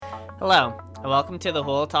Hello, and welcome to the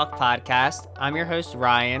Hula Talk podcast. I'm your host,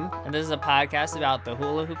 Ryan, and this is a podcast about the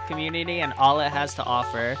hula hoop community and all it has to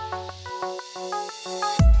offer.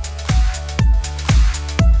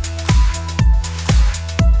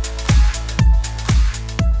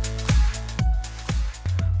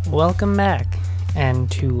 Welcome back, and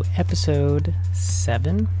to episode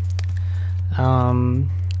 7.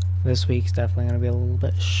 This week's definitely going to be a little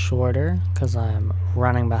bit shorter because I'm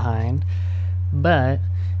running behind, but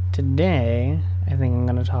today, I think I'm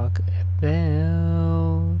going to talk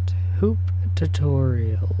about hoop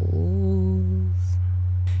tutorials.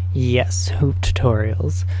 Yes, hoop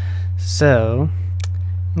tutorials. So,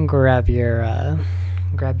 grab your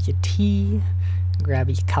tea, grab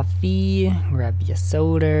your coffee, grab your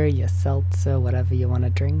soda, your seltzer, whatever you want to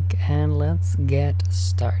drink, and let's get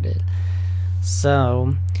started.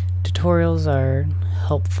 So, tutorials are a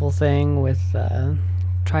helpful thing with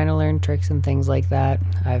trying to learn tricks and things like that.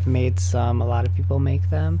 I've made some, a lot of people make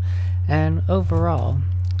them, and overall,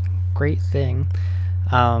 great thing.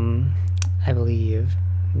 I believe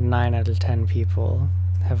 9 out of 10 people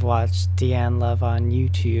have watched Deanne Love on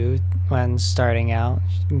YouTube when starting out.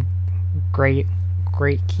 Great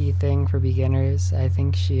key thing for beginners. I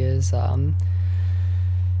think she is, her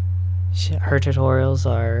tutorials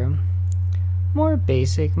are more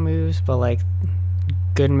basic moves, but like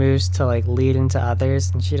good moves to like lead into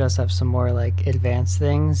others, and she does have some more like advanced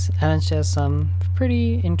things, and then she has some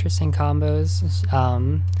pretty interesting combos,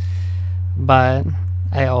 but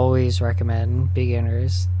I always recommend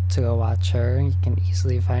beginners to go watch her. You can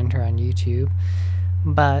easily find her on YouTube,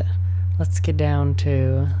 but let's get down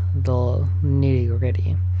to the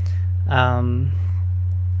nitty-gritty.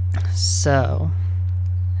 So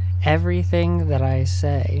everything that I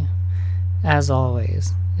say, as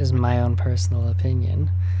always, is my own personal opinion.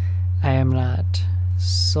 I am not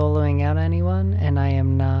soloing out anyone, and I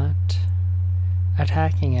am not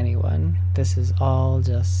attacking anyone. This is all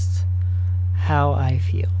just how I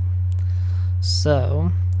feel.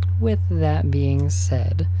 So, with that being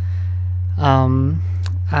said,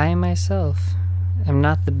 I myself am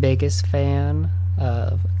not the biggest fan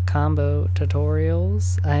of combo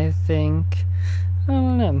tutorials. I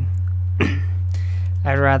don't know.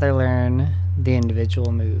 I'd rather learn the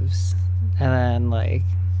individual moves and then like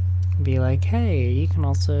be like, hey, you can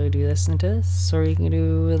also do this into this, or you can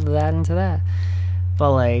do that into that.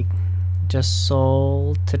 But like just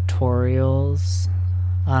sole tutorials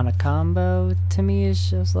on a combo to me is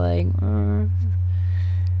just like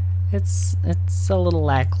it's a little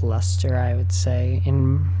lackluster, I would say,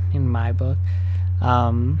 in my book.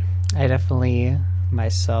 I definitely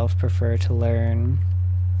myself prefer to learn.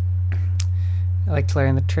 I like to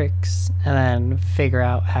learn the tricks and then figure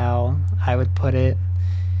out how I would put it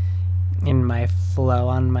in my flow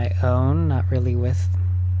on my own, not really with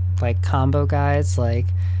like combo guides. Like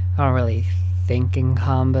I don't really think in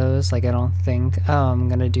combos. Like I don't think, I'm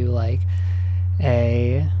gonna do like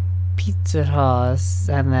a pizza toss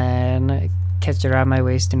and then catch it around my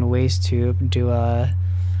waist in a waist tube, do a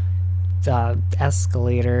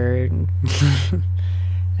escalator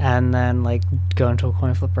and then like go into a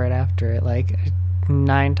coin flip right after it. Like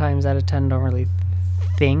 9 times out of 10 don't really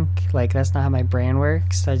think, like that's not how my brain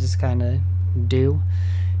works. I just kind of do.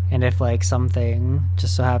 And if like something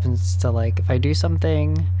just so happens to, like, if I do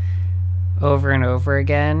something over and over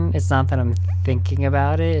again, it's not that I'm thinking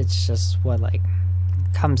about it, it's just what like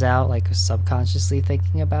comes out, like subconsciously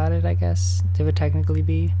thinking about it, I guess it would technically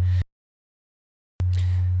be.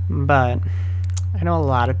 But I know a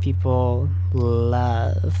lot of people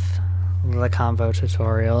love the combo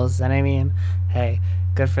tutorials, and I mean, hey,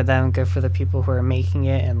 good for them, good for the people who are making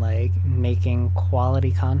it and like making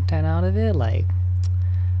quality content out of it. Like,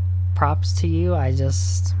 props to you.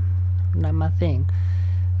 Not my thing.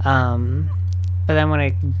 But then when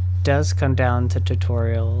it does come down to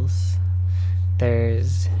tutorials,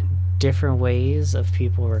 there's different ways of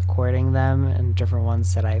people recording them and different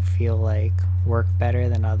ones that I feel like work better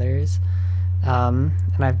than others. And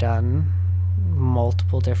I've done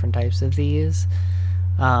multiple different types of these,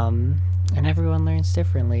 and everyone learns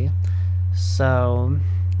differently. So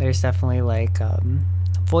there's definitely like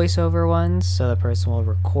voiceover ones, so the person will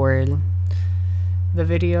record the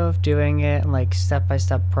video of doing it and like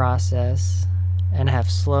step-by-step process and have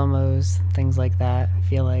slow-mos, things like that. I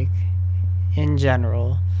feel like in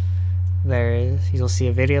general you'll see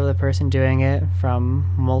a video of the person doing it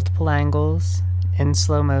from multiple angles in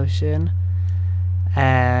slow motion,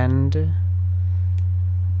 and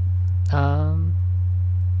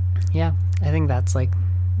yeah, I think that's like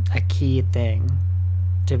a key thing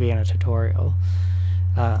to be in a tutorial.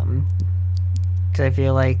 because I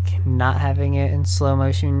feel like not having it in slow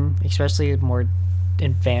motion, especially more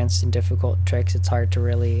advanced and difficult tricks, it's hard to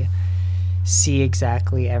really see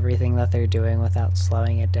exactly everything that they're doing without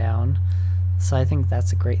slowing it down. So I think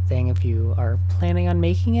that's a great thing if you are planning on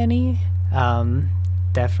making any.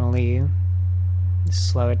 Definitely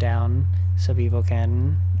slow it down so people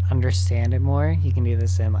can understand it more. You can do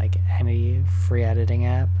this in like any free editing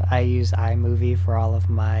app. I use iMovie for all of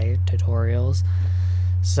my tutorials,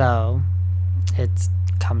 so it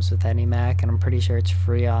comes with any Mac, and I'm pretty sure it's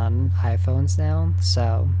free on iPhones now,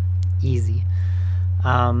 so easy.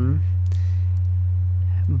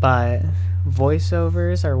 But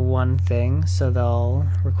voiceovers are one thing, so they'll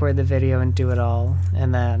record the video and do it all,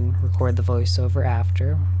 and then record the voiceover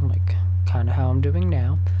after, like kind of how I'm doing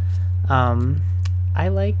now. I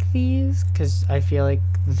like these because I feel like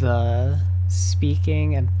the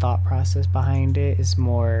speaking and thought process behind it is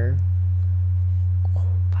more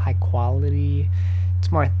high quality. It's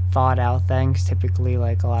more thought out things. Typically,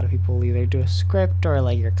 like a lot of people either do a script or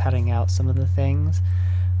like you're cutting out some of the things.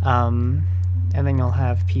 And then you'll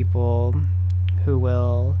have people who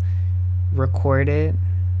will record it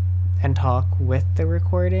and talk with the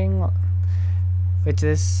recording, which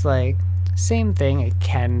is like same thing. It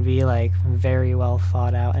can be like very well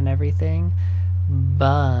thought out and everything,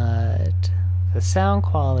 but the sound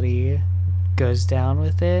quality goes down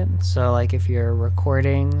with it. So like if you're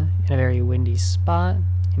recording in a very windy spot,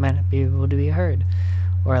 you might not be able to be heard,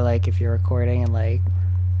 or like if you're recording and like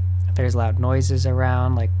there's loud noises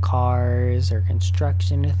around, like cars or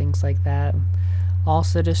construction or things like that,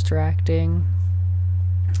 also distracting.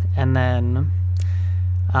 And then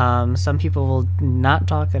some people will not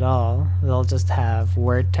talk at all. They'll just have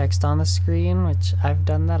word text on the screen, which I've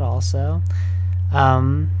done that also.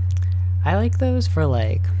 I like those for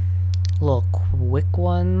like little quick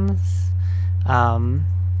ones. I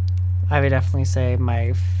would definitely say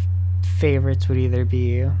my favorites would either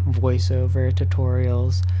be voiceover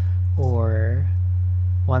tutorials or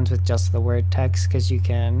ones with just the word text, because you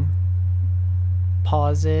can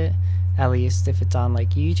pause it. At least if it's on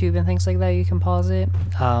like YouTube and things like that, you can pause it.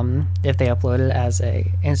 If they upload it as a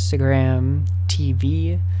Instagram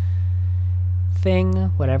TV thing,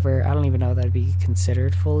 whatever, I don't even know if that'd be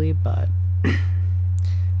considered fully, but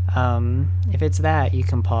if it's that, you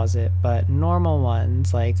can pause it. But normal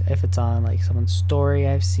ones, like if it's on like someone's story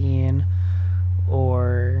I've seen,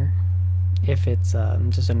 or if it's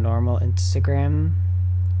just a normal Instagram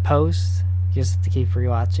post, you just have to keep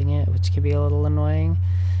rewatching it, which can be a little annoying.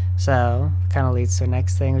 So kind of leads to the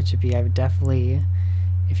next thing, which would be, I would definitely,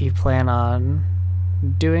 if you plan on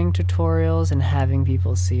doing tutorials and having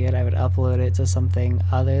people see it, I would upload it to something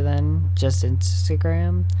other than just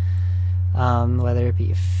Instagram, whether it be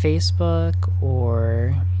Facebook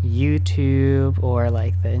or YouTube or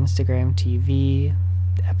like the Instagram TV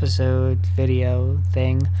episode video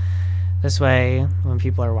thing. This way, when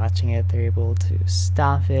people are watching it, they're able to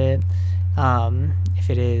stop it. If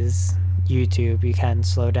it is YouTube, you can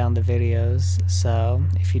slow down the videos, so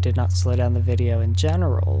if you did not slow down the video in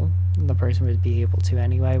general, the person would be able to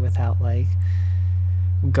anyway without like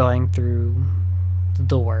going through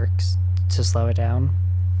the works to slow it down.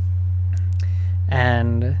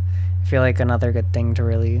 And I feel like another good thing to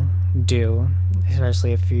really do,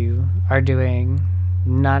 especially if you are doing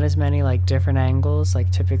not as many like different angles,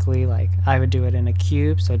 like typically like I would do it in a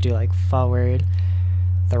cube, so I'd do like forward,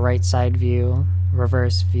 the right side view,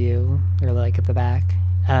 reverse view, or like at the back,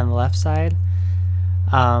 and on the left side.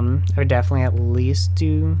 I would definitely at least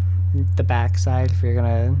do the back side if you're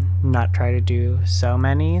gonna not try to do so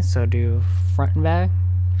many, so do front and back,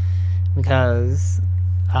 because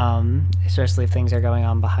especially if things are going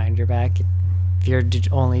on behind your back, if you're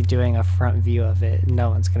only doing a front view of it, no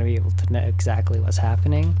one's going to be able to know exactly what's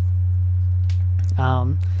happening.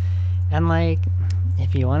 And like,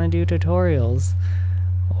 if you want to do tutorials,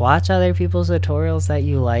 watch other people's tutorials that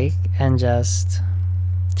you like and just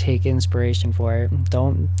take inspiration for it.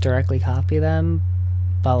 Don't directly copy them,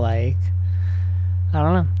 but like, I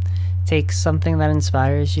don't know, take something that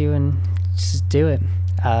inspires you and just do it.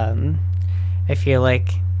 I feel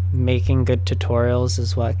like making good tutorials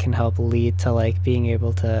is what can help lead to like being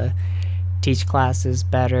able to teach classes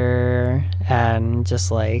better, and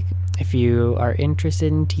just like if you are interested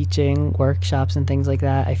in teaching workshops and things like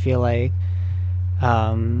that, I feel like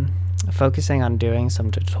focusing on doing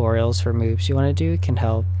some tutorials for moves you want to do can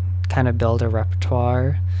help kind of build a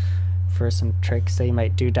repertoire for some tricks that you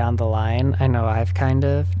might do down the line. I know I've kind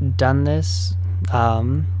of done this.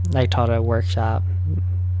 I taught a workshop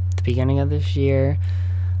at the beginning of this year,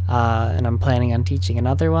 and I'm planning on teaching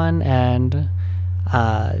another one, and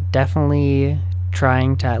definitely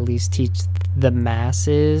trying to at least teach the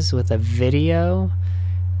masses with a video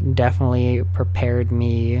definitely prepared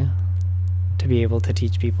me to be able to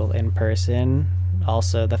teach people in person.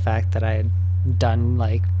 Also, the fact that I had done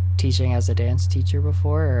like teaching as a dance teacher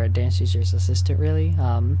before, or a dance teacher's assistant, really.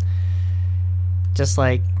 Just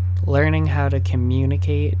like learning how to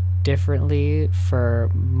communicate differently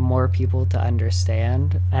for more people to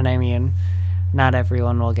understand. And I mean, not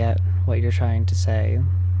everyone will get what you're trying to say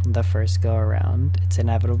the first go around. It's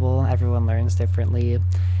inevitable. Everyone learns differently.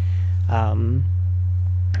 But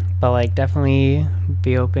like, definitely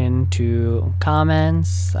be open to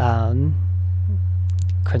comments,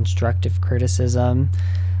 constructive criticism.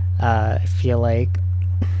 I feel like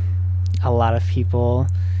a lot of people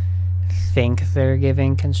think they're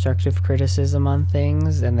giving constructive criticism on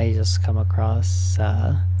things, and they just come across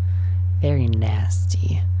very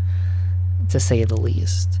nasty, to say the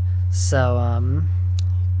least. So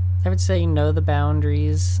I would say know the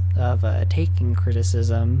boundaries of taking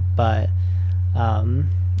criticism, but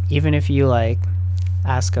even if you like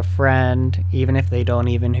ask a friend, even if they don't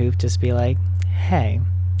even hoop, just be like, hey,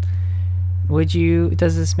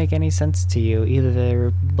 does this make any sense to you,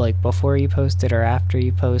 either like before you post it or after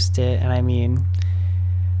you post it? And I mean,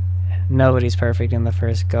 nobody's perfect in the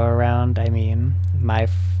first go around. I mean, I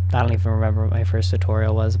don't even remember what my first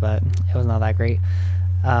tutorial was, but it was not that great.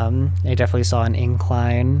 I definitely saw an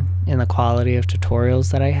incline in the quality of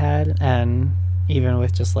tutorials that I had, and even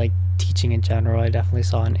with just like teaching in general, I definitely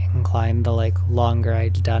saw an incline the like longer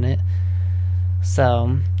I'd done it.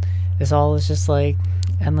 So this all is just like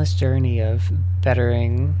endless journey of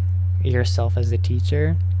bettering yourself as a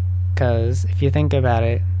teacher, because if you think about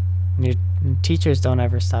it, your teachers don't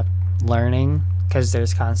ever stop learning, because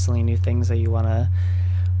there's constantly new things that you want to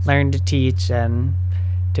learn to teach. And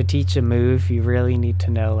to teach a move, you really need to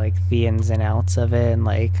know like the ins and outs of it, and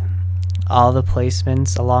like all the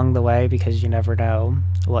placements along the way, because you never know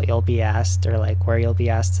what you'll be asked or like where you'll be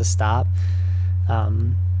asked to stop. But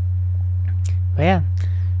yeah,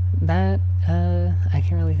 that I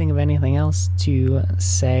can't really think of anything else to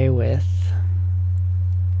say with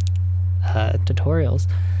tutorials.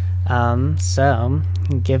 So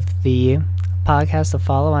give the podcast a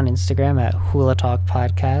follow on Instagram at Hula Talk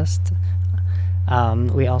Podcast.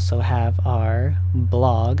 We also have our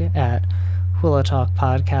blog at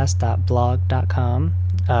hulatalkpodcast.blog.com.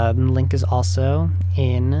 The link is also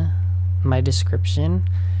in my description.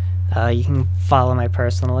 You can follow my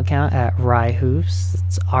personal account at Ryehoops.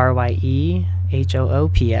 It's RYEHOOPS,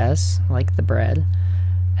 like the bread.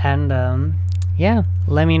 And yeah,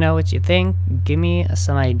 let me know what you think. Give me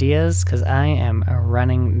some ideas, because I am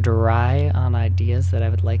running dry on ideas that I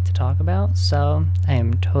would like to talk about. So I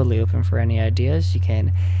am totally open for any ideas. You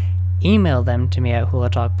can email them to me at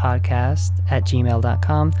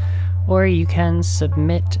hulatalkpodcast@gmail.com, or you can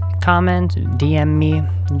submit, comment, DM me,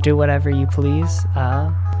 do whatever you please.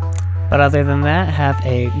 But other than that, have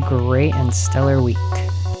a great and stellar week.